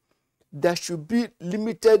completely, there should be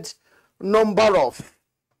limited number of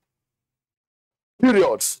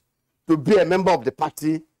periods to be a member of the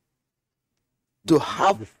party, to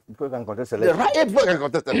have Before you can contest the election. right before you can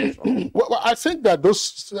contest election. Well, I think that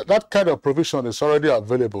that kind of provision is already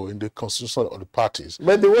available in the constitution of the parties.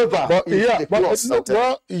 But the waiver, But is yeah, the but clause cited.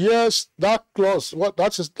 well, yes, that clause,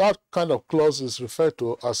 that kind of clause is referred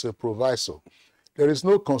to as a proviso. There is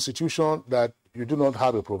no constitution that you do not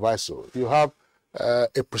have a proviso. You have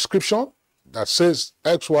a prescription that says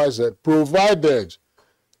X, Y, Z, provided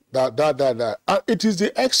that. And it is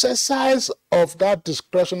the exercise of that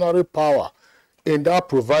discretionary power in that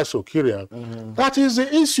proviso, Kyrian, that is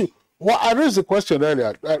the issue. Well, I raised the question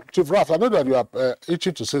earlier, Chief Ralph, I know that you are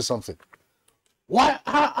itching to say something.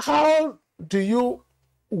 How do you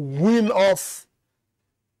win off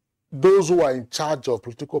those who are in charge of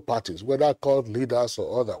political parties, whether called leaders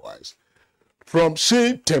or otherwise, from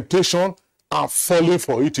seeing temptation and falling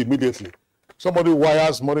for it immediately? Somebody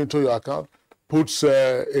wires money into your account, puts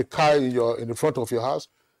a car in the front of your house,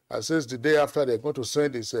 and says the day after they're going to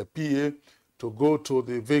send his PA to go to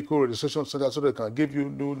the vehicle registration center so they can give you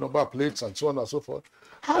new number plates and so on and so forth.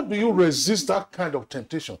 How do you resist that kind of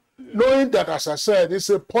temptation, knowing that, as I said,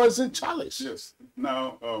 it's a poison chalice? Yes.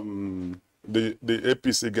 Now, the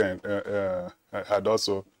APC gang had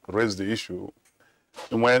also raised the issue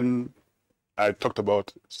when I talked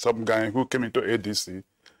about some guy who came into ADC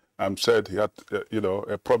and said he had,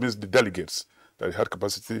 promised the delegates that he had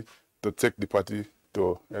capacity to take the party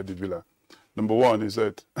to the villa. Number one, he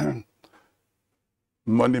said,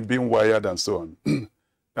 money being wired and so on.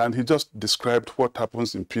 And he just described what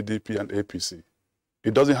happens in PDP and APC.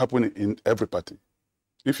 It doesn't happen in every party.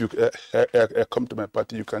 If you come to my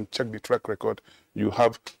party, you can check the track record. You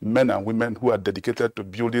have men and women who are dedicated to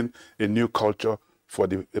building a new culture for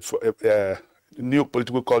the new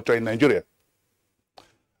political culture in Nigeria.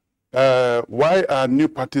 Why are new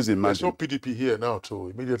parties emerging? There's no PDP here now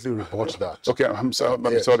to immediately report that. Okay, I'm sorry.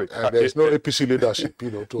 Yes, sorry. And there's no APC leadership,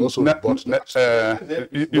 to also report that.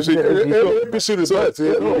 You see, APC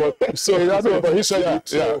report. But he said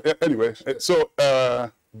it. Anyway, so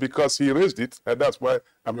because he raised it, that's why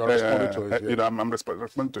I'm responding to it. I'm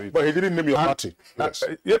responding to it. But he didn't name your party. Yes.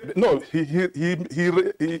 No, he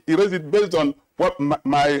raised it based on what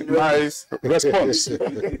my response.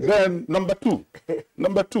 Then number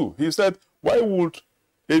two, he said, why would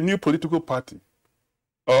a new political party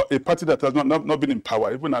or a party that has not been in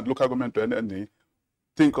power, even at local government or any,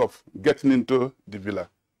 think of getting into the villa?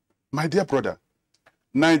 My dear brother,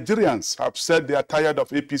 Nigerians have said they are tired of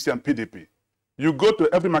APC and PDP. You go to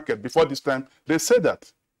every market before this time, they say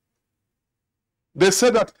that. They say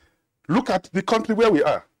that, look at the country where we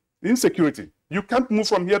are, insecurity. You can't move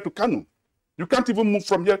from here to Kano. You can't even move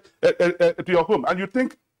from here to your home. And you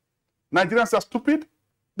think Nigerians are stupid?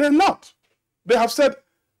 They're not. They have said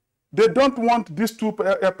they don't want these two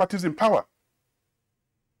parties in power.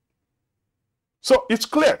 So it's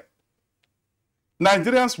clear.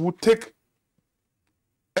 Nigerians would take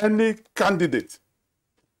any candidate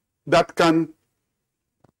that can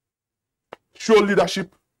show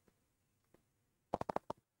leadership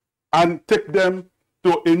and take them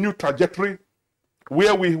to a new trajectory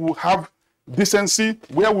where we will have decency,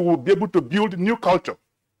 where we will be able to build new culture.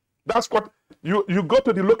 That's what you go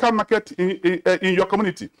to the local market in your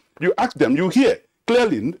community. You ask them, you hear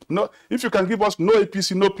clearly, no, if you can give us no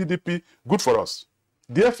APC, no PDP, good for us.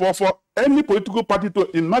 Therefore, for any political party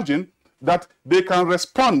to imagine that they can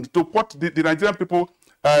respond to what the Nigerian people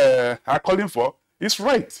are calling for, is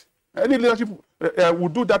right. Any leadership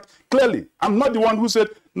would do that clearly. I'm not the one who said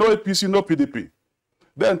no APC, no PDP.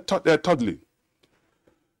 Then thirdly,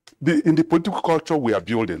 in the political culture we are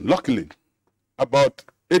building, luckily, about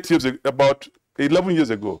 11 years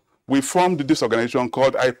ago, we formed this organization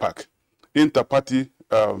called IPAC, Inter-Party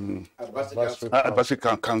Advisory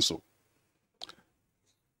Council.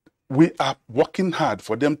 We are working hard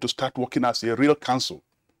for them to start working as a real council,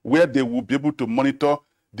 where they will be able to monitor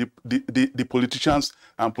the politicians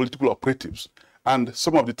and political operatives, and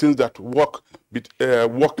some of the things that work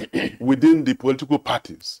within the political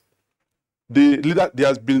parties. There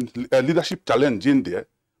has been a leadership challenge in there,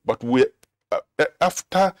 but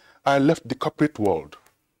after I left the corporate world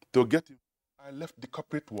to get it, by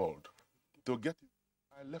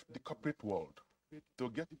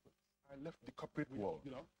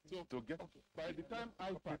the time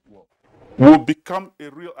will become a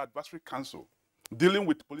real advisory council dealing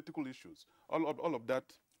with political issues. All of that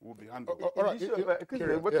will be handled. In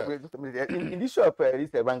this issue of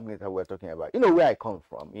this Wrangling that we're talking about, you know where I come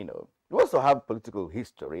from, you know, we also have political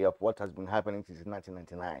history of what has been happening since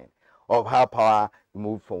 1999, of how power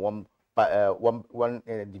moved from one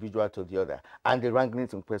individual to the other, and the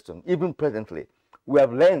Wranglings in question. Even presently, we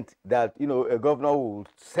have learned that, you know, a governor will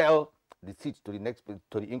sell the seat to the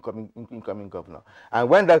incoming governor, and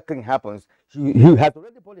when that thing happens, he has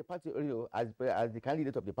already bought the party, you know, as the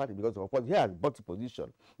candidate of the party, because of course he has bought the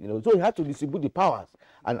position, you know, so he had to distribute the powers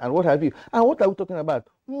and what have you. And what are we talking about?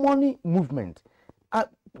 Money movement.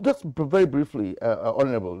 Just very briefly,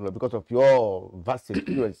 Honorable, you know, because of your vast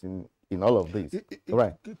experience in all of this,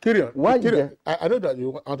 right? I know that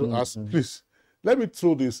you want to ask. Please let me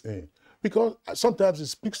throw this in, because sometimes it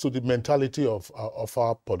speaks to the mentality of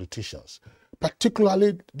our politicians,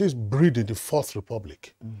 particularly this breed in the Fourth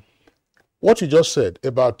Republic. What you just said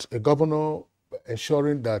about a governor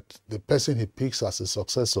ensuring that the person he picks as a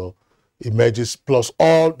successor emerges, plus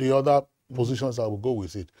all the other positions that will go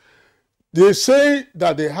with it. They say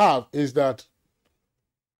that they have is that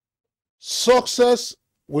success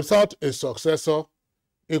without a successor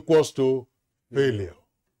equals to failure.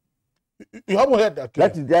 You haven't heard that?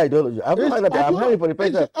 That is the ideology. I've heard about. I'm hearing for the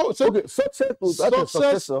president. Okay,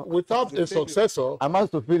 success without a successor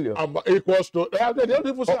amounts to failure. Equals to. The other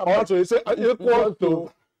people say amounts to. They say equals to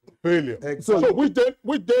failure. Exactly. So with them,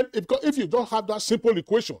 if you don't have that simple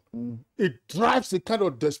equation, it drives the kind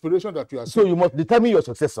of desperation that you are seeing. So you must determine your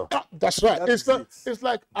successor. That's right. It's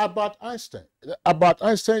like Albert Einstein. Albert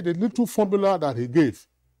Einstein, the little formula that he gave,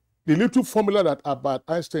 the little formula that Albert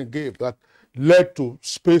Einstein gave that led to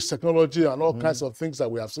space technology and all kinds of things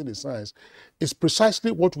that we have seen in science, is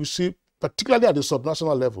precisely what we see, particularly at the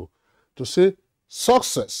subnational level, to say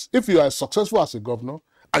success. If you are successful as a governor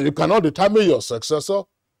and you cannot determine your successor,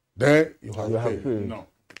 then you have failed. No.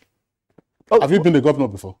 Have you been a governor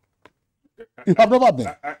before? You have never been.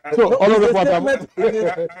 I have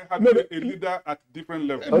been a leader at different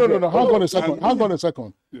levels. No. Hang on a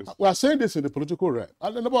second. Yes. We are saying this in the political realm,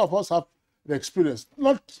 and a number of us have the experience,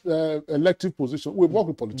 not elective position. We work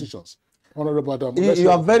with politicians. Honorable Adam, you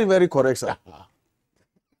are very, very correct, sir.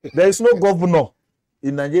 There is no governor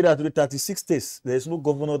in Nigeria to the 36 states. There is no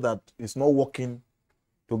governor that is not working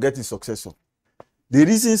to get his successor. The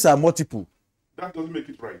reasons are multiple. That doesn't make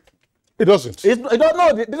it right. It doesn't. I don't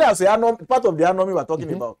know. This is part of the anomaly we're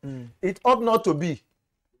talking about. It ought not to be.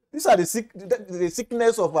 These are the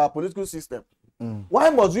sickness of our political system. Why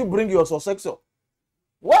must you bring your successor?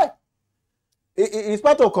 Why? It's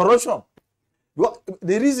part of corruption.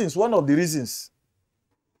 The reasons, one of the reasons,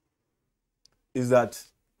 is that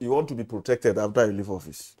you want to be protected after you leave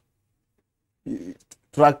office. Your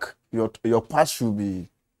past should be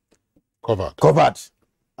covered.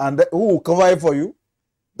 And who will cover it for you?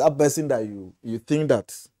 That person that you think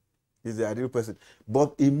that is the ideal person.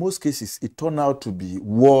 But in most cases, it turned out to be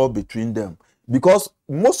war between them, because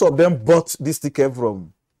most of them bought this ticket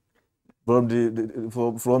from their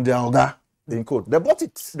Oga. In quote, they bought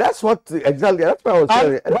it. That's what exactly. That's what I was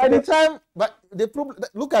saying. By the time, but the problem.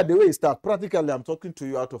 Look at the way it starts. Practically, I'm talking to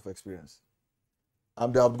you out of experience.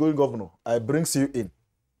 I'm the outgoing governor. I brings you in.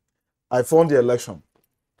 I fund the election.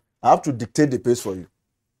 I have to dictate the pace for you.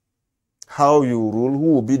 How you rule,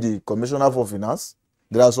 who will be the commissioner for finance.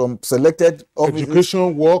 There are some selected offices.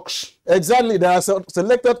 Education works. Exactly. There are some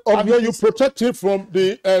selected offices. And then you protect him from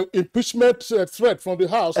the impeachment threat from the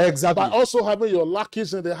House. Exactly. By also having your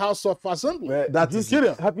lackeys in the House of Assembly. That is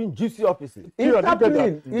having juicy offices. In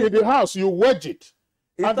the House, you wedge it.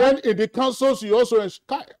 And then in the councils, you also, I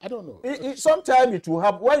don't know. Sometimes it will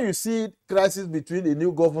happen. When you see crisis between the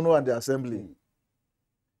new governor and the assembly,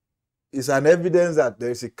 it's an evidence that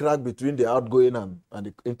there is a crack between the outgoing and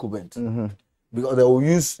the incumbent. Because they will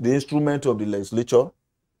use the instrument of the legislature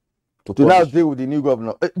to now deal with the new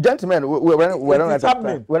governor. Gentlemen, we're not out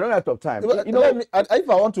of time. You know, if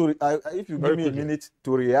I want to, if you give me a minute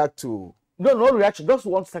to react to... No reaction. Just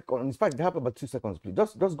 1 second. In fact, they have about 2 seconds, please.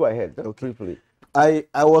 Just go ahead. Okay. Please. I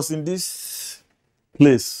was in this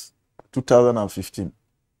place 2015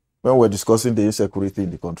 when we were discussing the insecurity in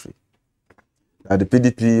the country. The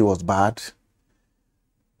PDP was bad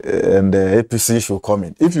and the APC should come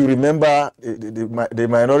in. If you remember, the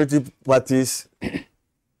minority parties,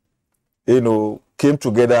 you know, came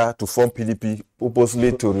together to form PDP,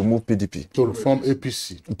 purposely to remove PDP. To form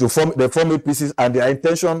APC. They form APCs, and their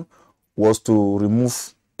intention was to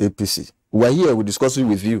remove APC. We are here, we're discussing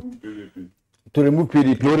with you. To remove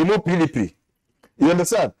PDP. To remove PDP. You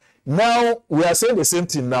understand? Now, we are saying the same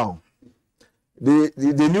thing now.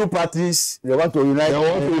 The new parties, they want to unite. They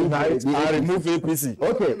want to unite and remove APC.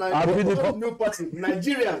 Okay. PDP. New party.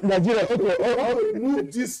 Nigeria. Okay.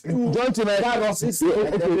 Remove this two. Gentlemen. Okay.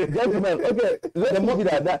 Gentlemen. Okay. Let me be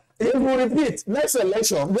that. If we repeat next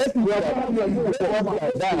election, let it be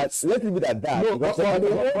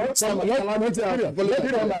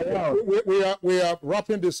that. We are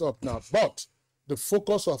wrapping this up now, but the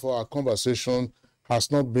focus of our conversation has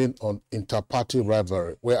not been on inter-party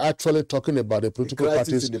rivalry. We're actually talking about the political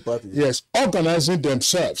parties. Yes, organizing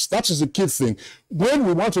themselves. That is the key thing. When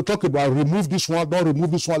we want to talk about remove this one, don't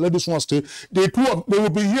remove this one, let this one stay, they will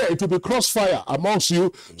be here. It will be crossfire amongst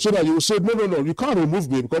you so that you will say, no, you can't remove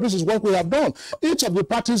me because this is what we have done. Each of the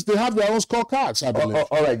parties, they have their own scorecards, I believe.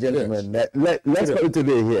 All right, gentlemen. Yes. Let's call it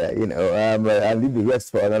today here. You know, I'll leave the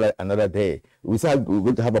rest for another day. We're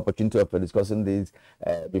going to have opportunity of discussing this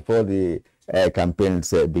before the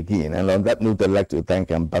campaigns begin. And on that note, I'd like to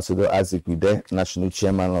thank Ambassador Isaac Ude, National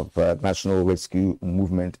Chairman of National Rescue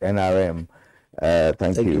Movement, NRM.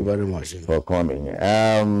 Thank you very much for coming.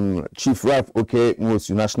 Chief Ralph Oke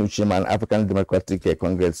Mosu, National Chairman, African Democratic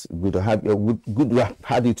Congress. Good to have you. Good to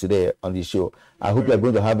have you today on the show. I hope you are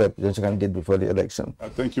going to have a presidential candidate before the election.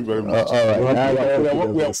 Thank you very much. All right.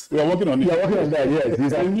 We are working on it. We are working on that. Yes,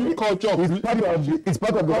 it's a new culture. It's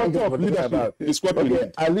part of the culture of leadership. It's what we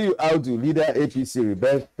need. Aliu Audu, leader APC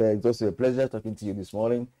Rebirth. It was a pleasure talking to you this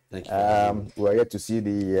morning. Thank you. We are yet to see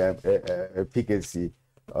the efficacy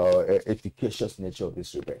or efficacious nature of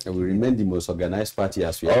this rebirth. And we remain the most organized party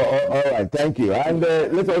as we are. All right, thank you. And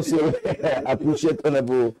let's also appreciate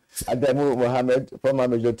Honorable Adamu Mohammed, former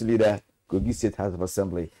Majority Leader, Kogi State House of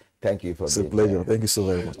Assembly. Thank you for it's a pleasure. Thank you so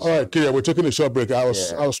very much. All right, Kia, we're taking a short break. I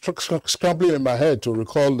was scrambling in my head to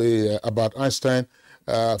recall the about Einstein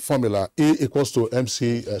formula, E equals to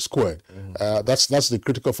MC squared. That's the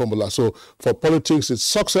critical formula. So for politics, it's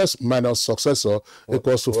success minus successor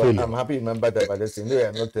equals to failure. I'm happy to remember that, but you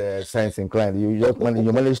are not science inclined.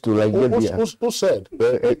 You managed to like who said?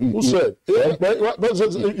 Who said? You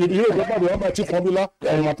remember the almighty formula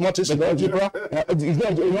in mathematics and algebra?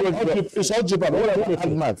 It's algebra. What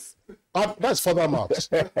maths? That's further marks.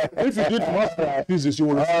 If you did math physics, you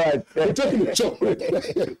will. All right. We're taking a short break.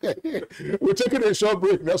 We're taking a short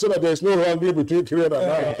break now so that there is no wrangling between Kiran and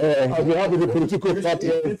I. As we have in the political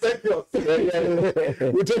party.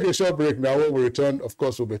 We'll take a short break now. When we return, of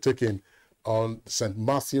course, we'll be taking on St.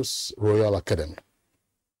 Matthew's Royal Academy.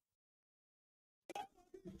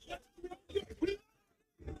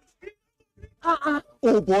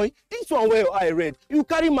 Oh boy, this one where I read, you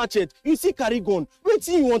carry machete, you see carry gun.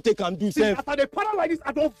 Wetin you want take am do sef? After the panel like this,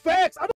 I don't vex.